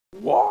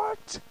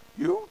What?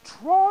 You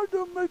tried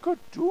to make a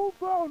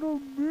dupe out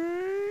of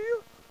me?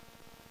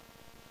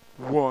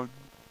 1,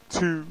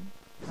 2,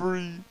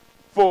 3,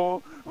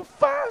 4,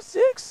 5,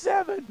 6,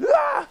 7.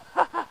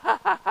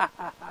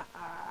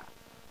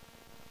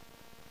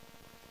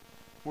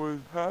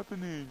 What's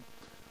happening?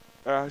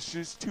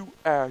 Ashes to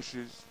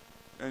ashes,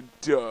 and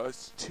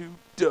dust to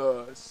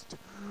dust.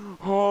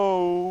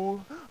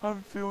 Oh,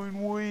 I'm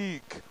feeling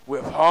weak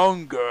with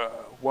hunger.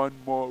 One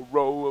more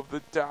roll of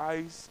the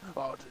dice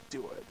ought to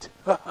do it.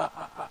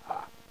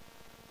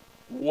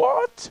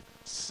 What?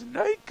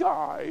 Snake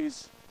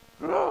eyes?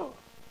 Ugh.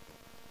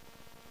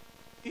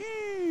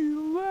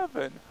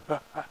 11.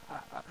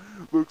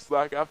 Looks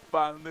like I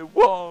finally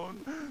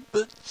won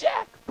the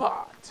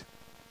jackpot.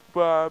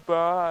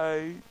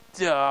 Bye-bye,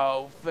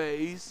 doll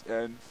face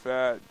and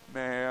fat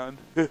man.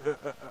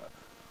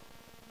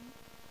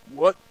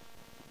 What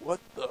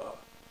the?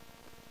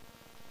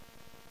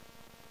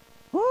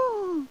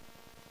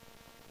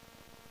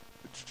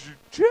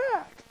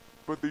 Jack,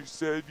 but they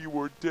said you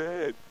were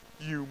dead.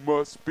 You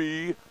must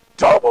be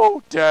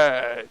double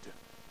dead.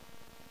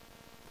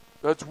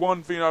 That's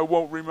one thing I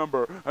won't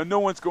remember, and no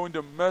one's going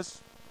to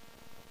mess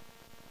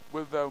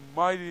with the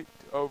might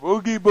of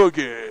Oogie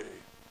Boogie.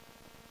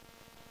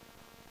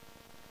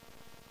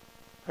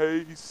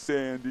 Hey,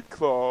 Sandy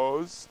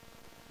Claus.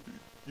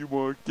 You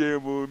want to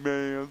gamble,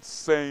 man,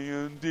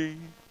 Sandy?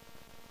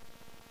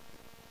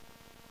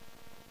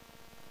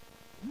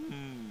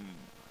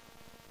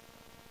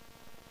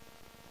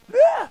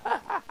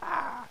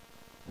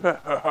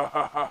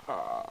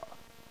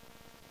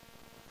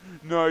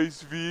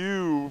 Nice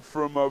view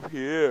from up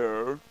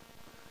here.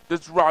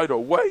 That's right,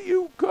 away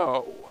you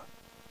go.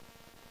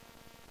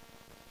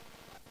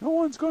 No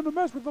one's gonna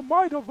mess with the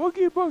might of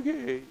Oogie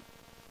Boogie.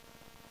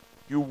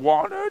 You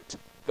want it?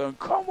 Then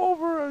come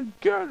over and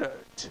get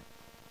it.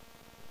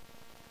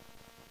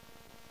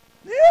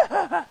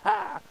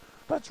 Yeah!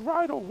 That's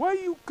right, away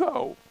you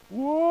go.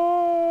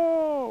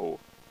 Whoa!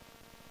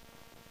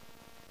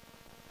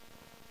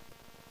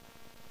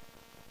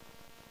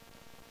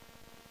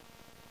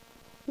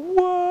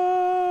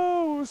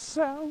 Whoa!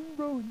 Sound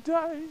rolling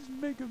dice,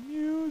 making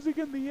music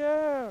in the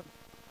air.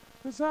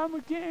 'Cause I'm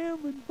a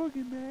gambling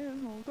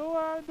boogeyman, although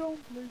I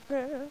don't play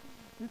fair.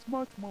 It's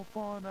much more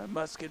fun, I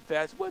must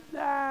confess, with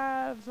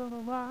lives on the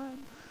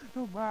line.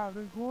 No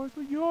matter, of course,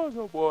 but yours,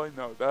 oh boy,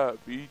 no,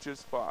 that'd be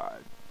just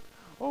fine.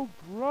 Oh,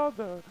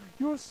 brother,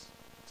 you're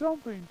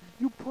something.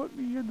 You put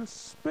me in a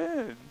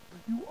spin.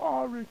 You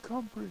already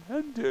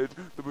comprehended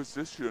the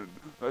position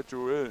that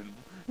you're in.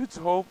 It's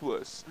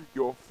hopeless.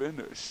 You're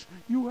finished.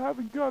 You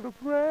haven't got a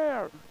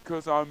prayer.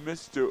 'Cause I'm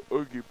Mr.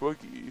 Oogie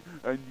Boogie,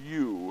 and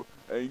you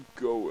ain't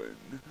going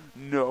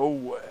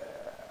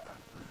nowhere.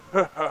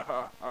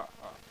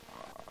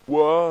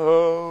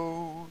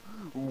 Whoa,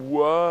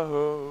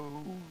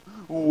 whoa,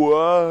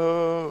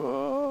 whoa.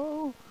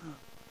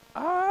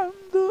 I'm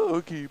the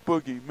Oogie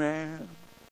Boogie Man.